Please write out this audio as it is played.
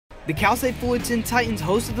The Cal State Fullerton Titans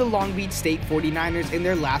hosted the Long Beach State 49ers in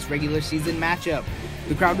their last regular season matchup.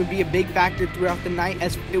 The crowd would be a big factor throughout the night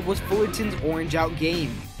as it was Fullerton's orange out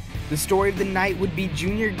game. The story of the night would be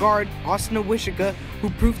junior guard Austen Awoskia,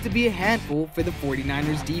 who proved to be a handful for the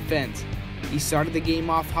 49ers defense. He started the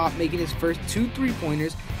game off hot, making his first 2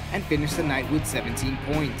 3-pointers and finished the night with 17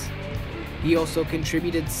 points. He also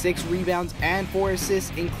contributed 6 rebounds and 4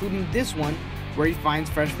 assists, including this one, where he finds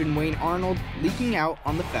freshman Wayne Arnold leaking out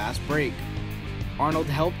on the fast break. Arnold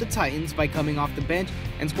helped the Titans by coming off the bench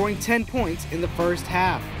and scoring 10 points in the first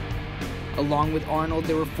half. Along with Arnold,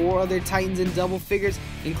 there were 4 other Titans in double figures,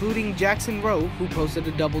 including Jackson Rowe, who posted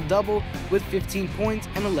a double-double with 15 points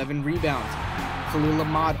and 11 rebounds. Khalil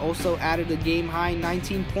Ahmad also added a game-high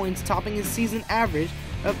 19 points, topping his season average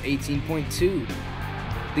of 18.2.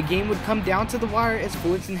 The game would come down to the wire as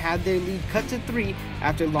Fullerton had their lead cut to 3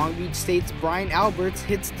 after Long Beach State's Brian Alberts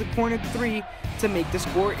hits the corner 3 to make the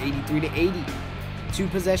score 83-80. 2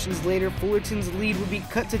 possessions later, Fullerton's lead would be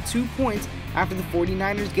cut to 2 points after the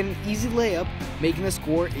 49ers get an easy layup, making the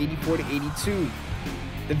score 84-82.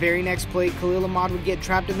 The very next play, Khalil Ahmad would get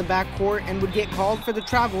trapped in the backcourt and would get called for the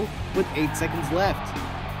travel with 8 seconds left.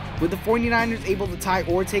 With the 49ers able to tie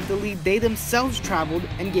or take the lead, they themselves traveled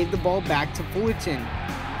and gave the ball back to Fullerton.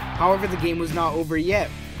 However, the game was not over yet.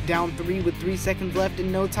 Down 3 with 3 seconds left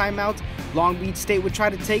and no timeouts, Long Beach State would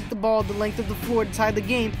try to take the ball the length of the floor to tie the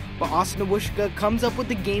game, but Austen Awoskia comes up with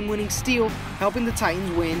the game-winning steal, helping the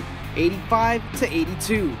Titans win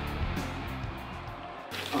 85-82.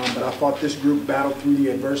 But I thought this group battled through the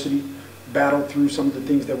adversity, battled through some of the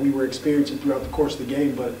things that we were experiencing throughout the course of the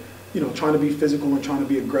game. But trying to be physical and trying to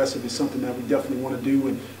be aggressive is something that we definitely want to do,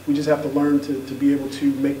 and we just have to learn to be able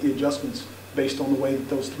to make the adjustments based on the way that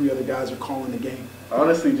those 3 other guys are calling the game.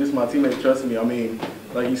 Honestly, just my teammates trusting me. I mean,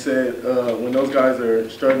 like you said, when those guys are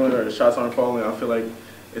struggling or the shots aren't falling, I feel like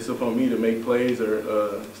it's up on me to make plays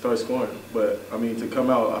or start scoring. But, I mean, to come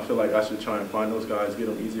out, I feel like I should try and find those guys, get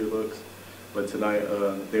them easier looks. But tonight,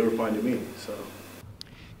 they were finding me, so.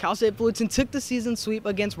 Cal State Fullerton took the season sweep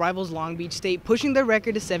against rivals Long Beach State, pushing their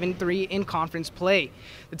record to 7-3 in conference play.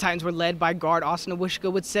 The Titans were led by guard Austen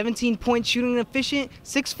Awoskia with 17 points, shooting an efficient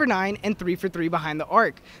 6 for 9 and 3 for 3 behind the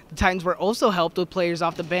arc. The Titans were also helped with players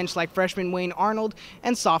off the bench like freshman Wayne Arnold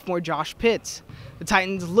and sophomore Josh Pitts. The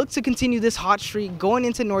Titans look to continue this hot streak going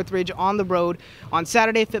into Northridge on the road on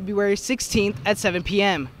Saturday, February 16th at 7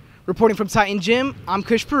 p.m. Reporting from Titan Gym, I'm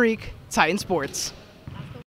Kush Parikh, Titan Sports.